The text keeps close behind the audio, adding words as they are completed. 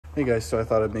Hey guys, so I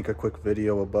thought I'd make a quick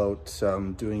video about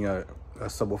doing a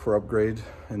subwoofer upgrade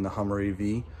in the Hummer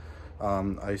EV.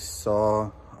 I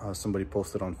saw somebody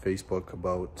posted on Facebook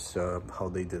about how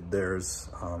they did theirs,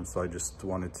 so I just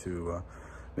wanted to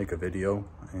make a video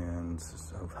and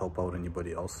help out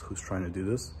anybody else who's trying to do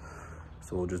this.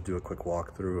 So we'll just do a quick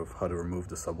walkthrough of how to remove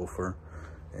the subwoofer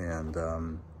and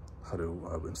how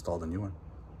to install the new one.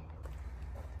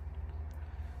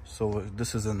 So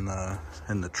this is in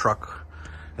the truck.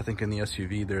 I think in the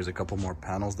SUV there's a couple more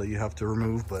panels that you have to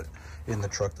remove, but in the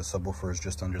truck the subwoofer is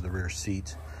just under the rear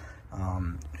seat.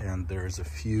 And there's a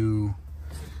few,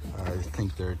 I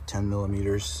think they're 10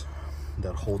 millimeters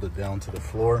that hold it down to the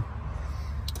floor.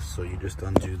 So you just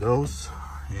undo those,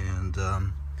 and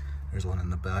there's one in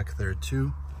the back there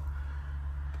too.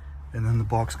 And then the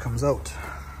box comes out.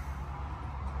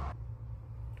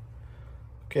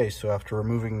 Okay, so after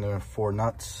removing the 4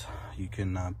 nuts, you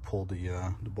can pull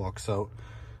the box out.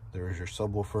 There is your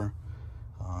subwoofer.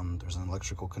 There's an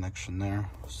electrical connection there.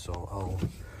 So I'll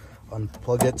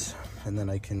unplug it, and then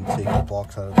I can take the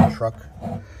box out of the truck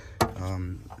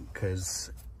because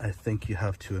I think you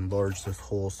have to enlarge this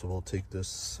hole. So we'll take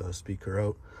this speaker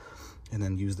out and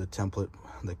then use the template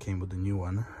that came with the new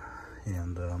one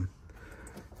and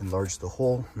enlarge the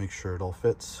hole, make sure it all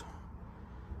fits,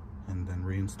 and then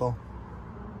reinstall.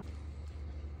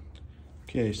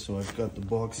 Okay, so I've got the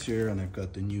box here and I've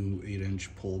got the new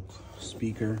 8-inch Polk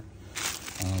speaker.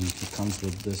 It comes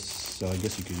with this, I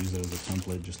guess you could use it as a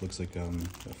template. It just looks like a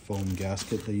foam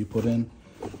gasket that you put in.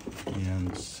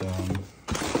 And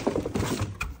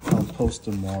I'll post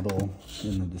the model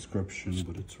in the description,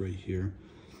 but it's right here.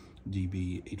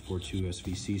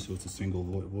 DB842SVC, so it's a single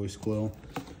voice coil,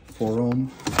 4 ohm.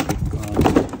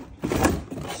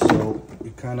 So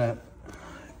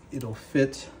it'll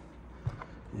fit.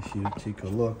 If you take a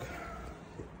look,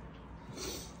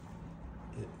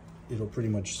 it'll pretty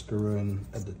much screw in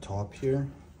at the top here.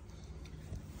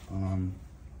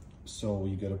 So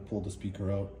you got to pull the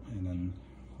speaker out and then,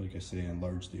 like I say,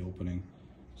 enlarge the opening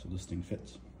so this thing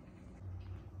fits.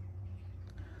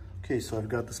 Okay, so I've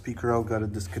got the speaker out, got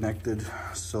it disconnected.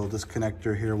 So this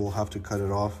connector here, we'll have to cut it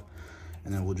off,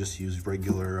 and then we'll just use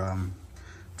regular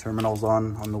terminals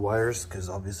on the wires, because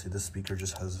obviously this speaker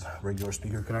just has regular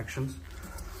speaker connections.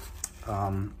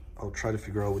 I'll try to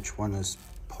figure out which one is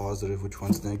positive, which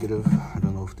one's negative. I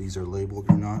don't know if these are labeled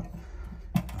or not,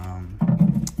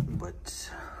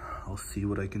 but I'll see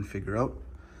what I can figure out.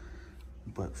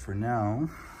 But for now,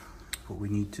 what we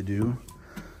need to do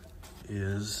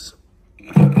is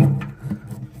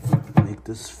make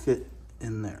this fit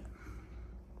in there.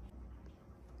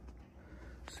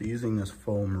 So using this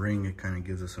foam ring, it kind of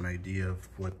gives us an idea of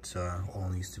what all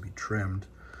needs to be trimmed.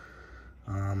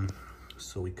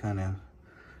 So we kind of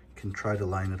can try to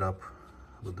line it up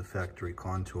with the factory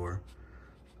contour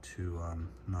to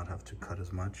not have to cut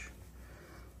as much.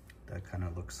 That kind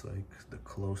of looks like the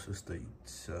closest that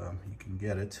you can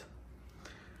get it.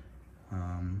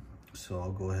 So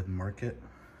I'll go ahead and mark it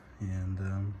and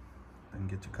then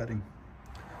get to cutting.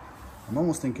 I'm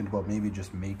almost thinking about maybe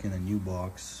just making a new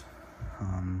box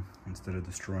instead of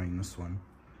destroying this one,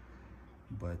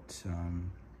 but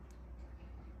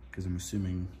because I'm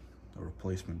assuming a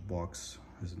replacement box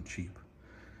isn't cheap,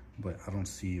 but I don't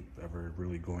see it ever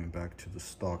really going back to the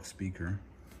stock speaker.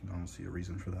 I don't see a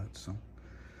reason for that, so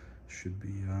should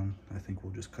be I think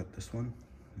we'll just cut this one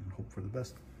and hope for the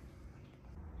best.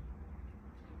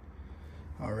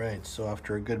 All right, so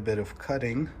after a good bit of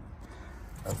cutting,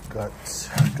 I've got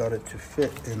it to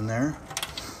fit in there.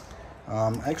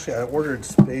 Actually, I ordered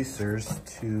spacers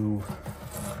to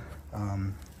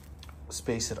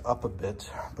space it up a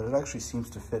bit, but it actually seems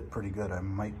to fit pretty good. I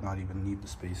might not even need the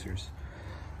spacers.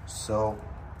 So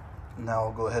now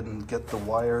I'll go ahead and get the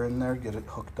wire in there, get it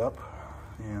hooked up,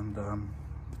 and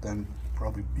then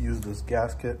probably use this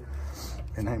gasket.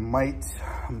 And I might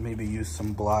maybe use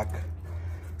some black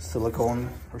silicone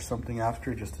or something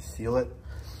after, just to seal it,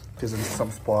 because in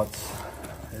some spots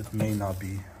it may not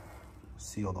be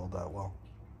sealed all that well.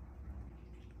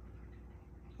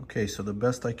 Okay, so the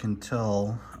best I can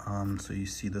tell, so you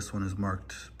see this one is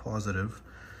marked positive,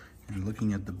 and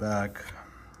looking at the back,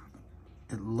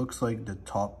 it looks like the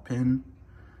top pin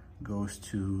goes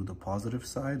to the positive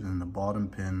side and the bottom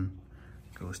pin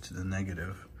goes to the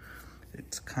negative.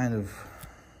 It's kind of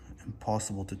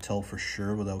impossible to tell for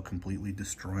sure without completely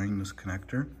destroying this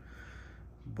connector,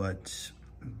 but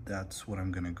that's what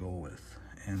I'm gonna go with.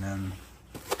 And then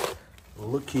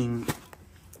looking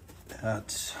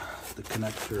at the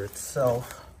connector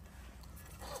itself,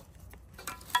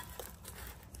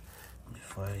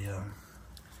 if I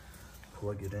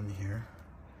plug it in here,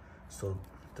 so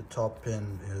the top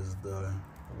pin is the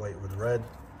white with red,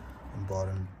 and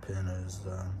bottom pin is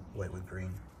white with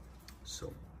green.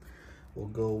 So we'll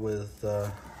go with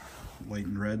white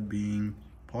and red being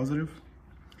positive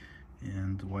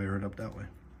and wire it up that way.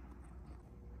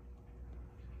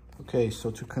 Okay, so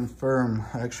to confirm,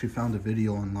 I actually found a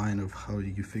video online of how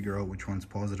you figure out which one's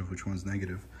positive, which one's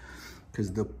negative,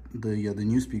 because the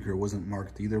new speaker wasn't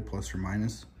marked either, plus or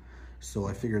minus. So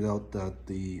I figured out that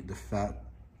the fat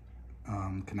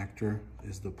connector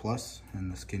is the plus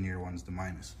and the skinnier one's the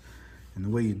minus. And the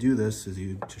way you do this is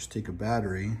you just take a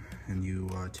battery and you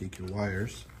take your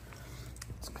wires.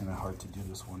 It's kind of hard to do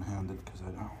this one-handed because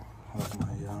I don't have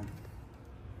my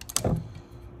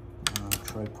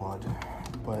tripod,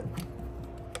 but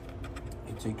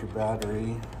you take your battery,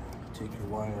 you take your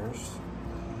wires.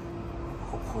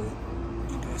 Hopefully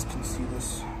you guys can see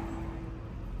this.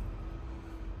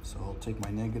 So I'll take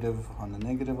my negative on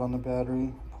the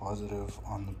battery, positive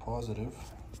on the positive.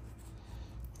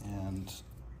 And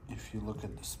if you look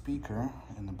at the speaker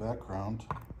in the background,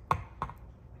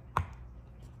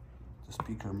 the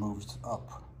speaker moves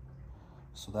up.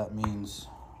 So that means,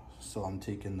 so I'm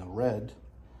taking the red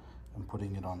and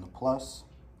putting it on the plus,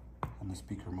 and the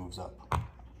speaker moves up.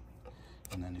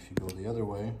 And then if you go the other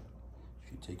way,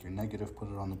 if you take your negative, put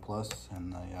it on the plus,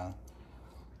 and the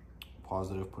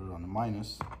positive, put it on the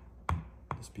minus,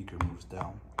 the speaker moves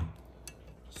down.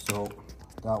 So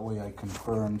that way I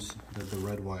confirmed that the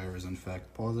red wire is in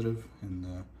fact positive, and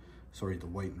the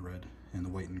white and red, and the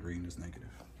white and green is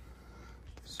negative.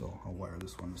 So I'll wire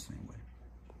this one the same way.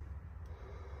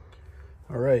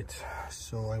 All right,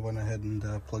 so I went ahead and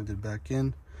plugged it back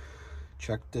in,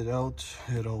 checked it out.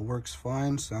 It all works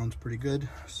fine, sounds pretty good.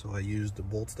 So I used the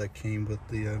bolts that came with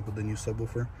the new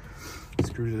subwoofer,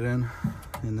 screwed it in,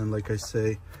 and then like I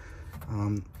say,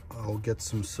 I'll get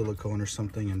some silicone or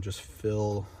something and just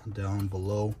fill down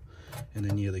below in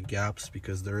any of the gaps,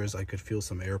 because I could feel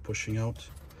some air pushing out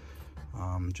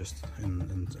just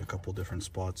in a couple different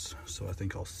spots. So I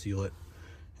think I'll seal it,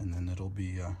 and then it'll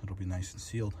be nice and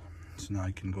sealed. So now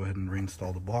I can go ahead and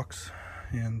reinstall the box,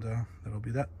 and that'll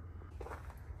be that.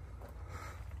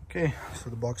 Okay, so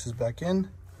the box is back in.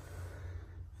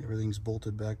 Everything's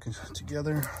bolted back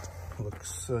together.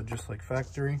 Looks just like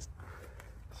factory.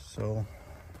 So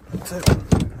that's it.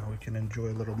 Now we can enjoy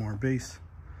a little more bass.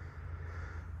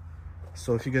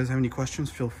 So if you guys have any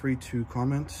questions, feel free to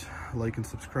comment, like, and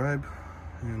subscribe,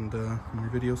 and more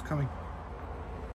videos coming.